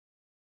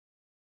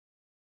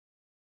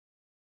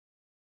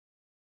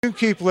You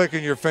keep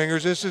licking your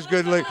fingers. This is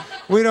good.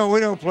 We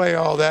don't play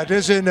all that.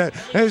 This isn't that.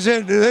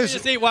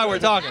 Just eat while we're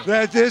talking.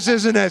 This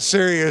isn't that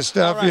serious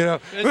stuff,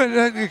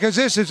 right. Because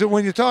this is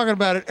when you're talking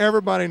about it.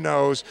 Everybody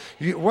knows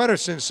what a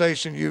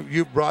sensation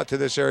you brought to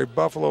this area,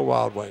 Buffalo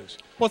Wild Wings.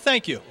 Well,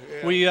 thank you.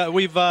 Yeah.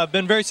 We've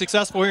been very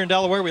successful here in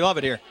Delaware. We love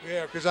it here.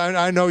 Yeah, because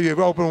I know you've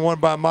opened one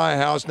by my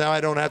house. Now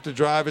I don't have to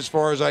drive as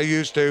far as I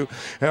used to.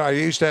 I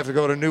used to have to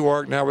go to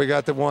Newark. Now we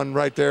got the one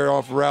right there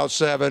off Route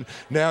 7.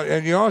 Now,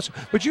 and you also,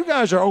 but you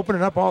guys are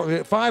opening up all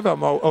 5 of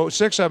them.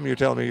 6 of them. You're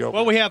telling me you open.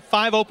 Well, we have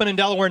 5 open in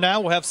Delaware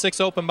now. We'll have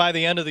 6 open by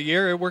the end of the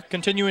year. We're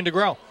continuing to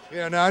grow.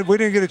 Yeah, now we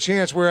didn't get a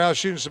chance. We're out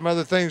shooting some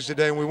other things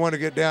today, and we want to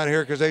get down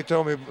here because they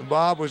told me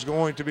Bob was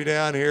going to be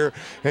down here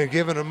and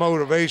giving a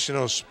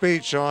motivational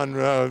speech on,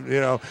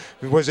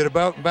 was it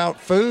about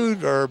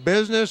food or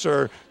business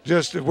or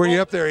just were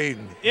you up there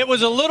eating? It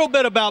was a little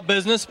bit about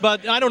business,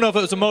 but I don't know if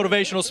it was a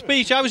motivational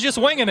speech. I was just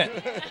winging it.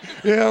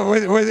 Yeah,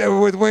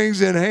 with wings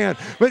in hand.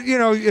 But,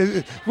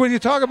 when you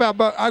talk about,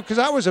 because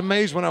I was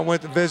amazed when I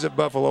went to visit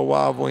Buffalo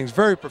Wild Wings,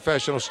 very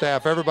professional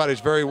staff.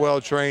 Everybody's very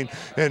well trained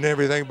and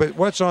everything. But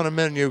what's on the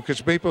menu? Because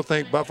people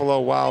think Buffalo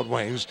Wild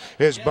Wings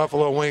is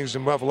Buffalo wings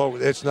and Buffalo.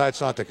 It's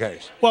not the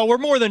case. Well, we're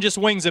more than just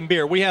wings and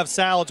beer. We have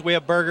salads, we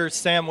have burgers,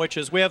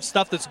 sandwiches. We have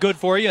stuff that's good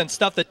for you and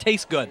stuff that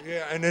tastes good.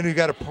 Yeah, and then you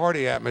got a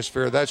party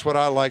atmosphere. That's what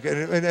I like.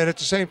 And at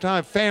the same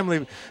time,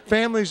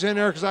 families in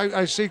there because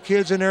I see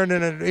kids in there. And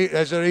then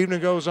as the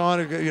evening goes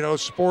on,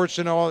 sports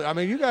and all. I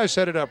mean, you guys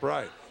set it up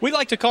right. We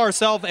like to call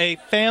ourselves a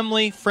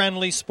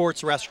family-friendly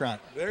sports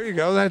restaurant. There you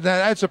go.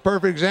 That's a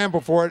perfect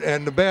example for it,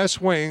 and the best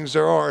wings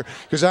there are.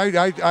 Because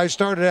I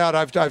started out,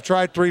 I've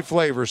tried 3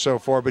 flavors so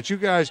far, but you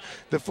guys,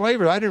 the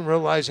flavor, I didn't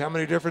realize how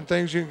many different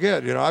things you can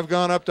get. I've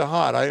gone up to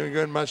hot. I didn't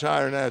get much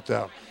higher than that,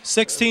 though.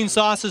 16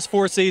 sauces,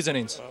 4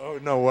 seasonings. Oh,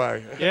 no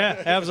way.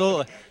 Yeah,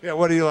 absolutely. Yeah,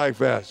 what do you like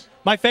best?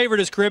 My favorite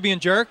is Caribbean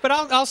jerk, but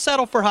I'll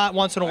settle for hot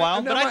once in a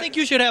while. But I think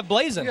you should have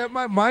blazing. Yeah,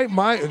 no.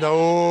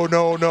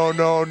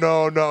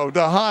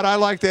 The hot, I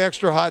like the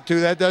extra hot too.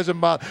 That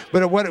doesn't bother.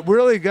 But what it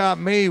really got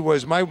me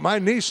was my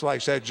niece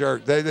likes that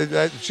jerk.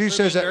 She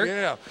says that.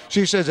 Yeah,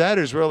 she says that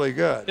is really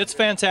good. It's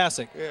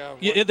fantastic.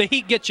 Yeah, the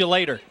heat gets you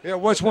later. Yeah,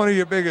 what's one of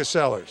your biggest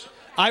sellers?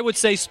 I would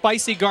say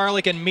spicy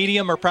garlic and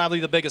medium are probably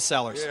the biggest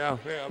sellers. Yeah.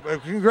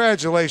 But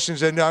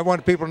congratulations, and I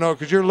want people to know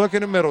because you're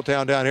looking at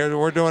Middletown down here.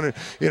 We're doing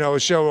a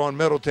show on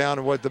Middletown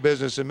and what the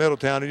business in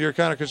Middletown, and you're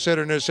kind of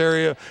considering this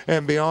area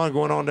and beyond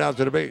going on down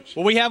to the beach.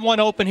 Well, we have one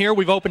open here.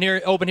 We've opened here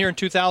in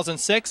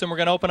 2006, and we're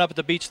going to open up at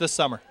the beach this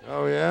summer.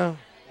 Oh yeah.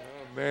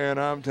 Man,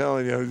 I'm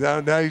telling you,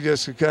 now you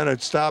just kind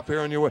of stop here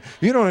on your way.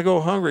 You don't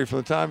go hungry from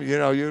the time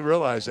you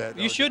realize that.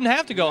 You shouldn't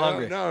have to go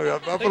hungry. No,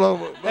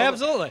 Buffalo.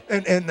 Absolutely.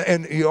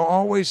 And you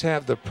always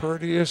have the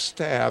prettiest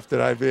staff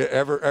that I've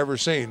ever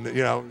seen.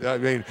 I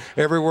mean,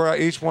 everywhere,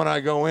 each one I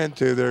go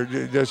into, they're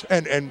just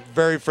and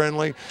very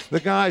friendly. The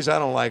guys, I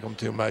don't like them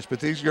too much,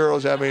 but these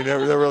girls, I mean, they're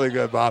really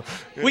good, Bob.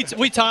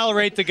 We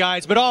tolerate the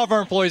guys, but all of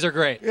our employees are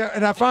great. Yeah,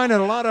 and I find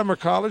that a lot of them are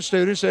college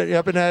students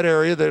up in that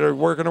area that are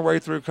working their way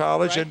through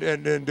college right.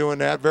 and doing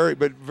that.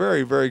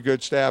 Very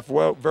good staff.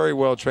 Very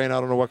well trained. I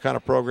don't know what kind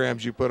of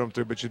programs you put them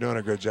through, but you're doing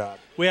a good job.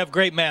 We have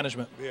great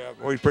management. Yeah,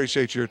 we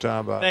appreciate your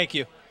time, Bob. Thank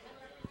you.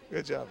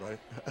 Good job, buddy.